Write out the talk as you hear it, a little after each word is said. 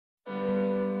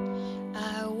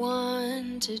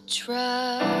to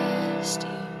trust you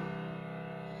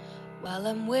while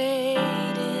I'm waiting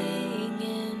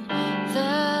in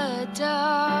the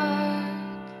dark.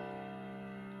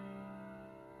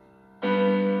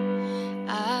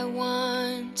 I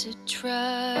want to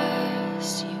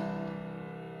trust you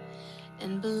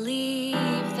and believe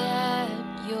that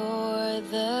you're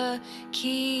the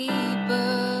keeper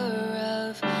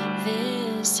of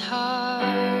this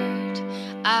heart.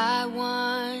 I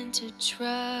want to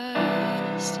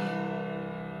trust you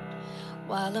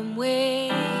while I'm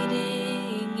waiting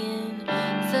in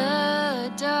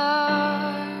the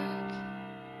dark.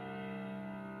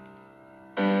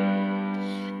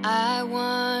 I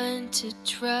want to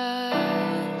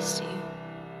trust you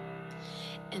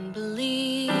and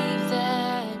believe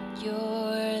that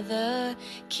you're the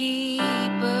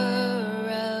keeper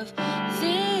of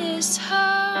this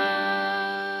heart.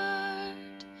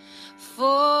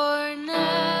 For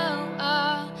now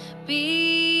I'll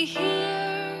be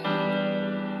here,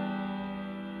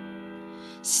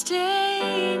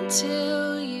 staying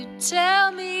till you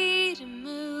tell me to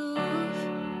move.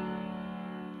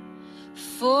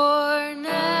 For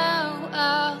now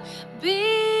I'll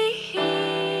be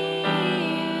here,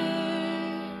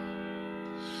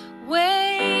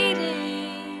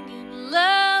 waiting and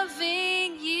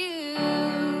loving you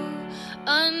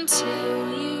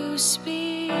until you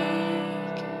speak.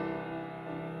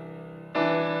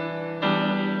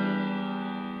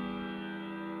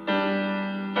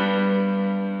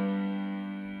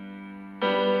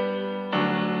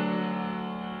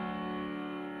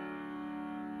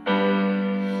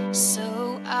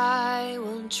 So I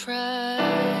will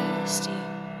trust you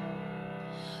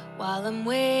while I'm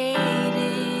waiting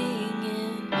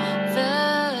in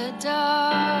the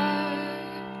dark.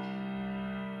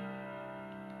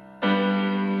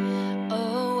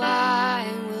 Oh, I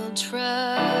will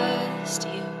trust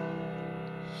you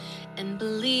and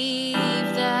believe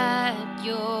that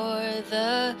you're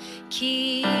the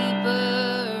keeper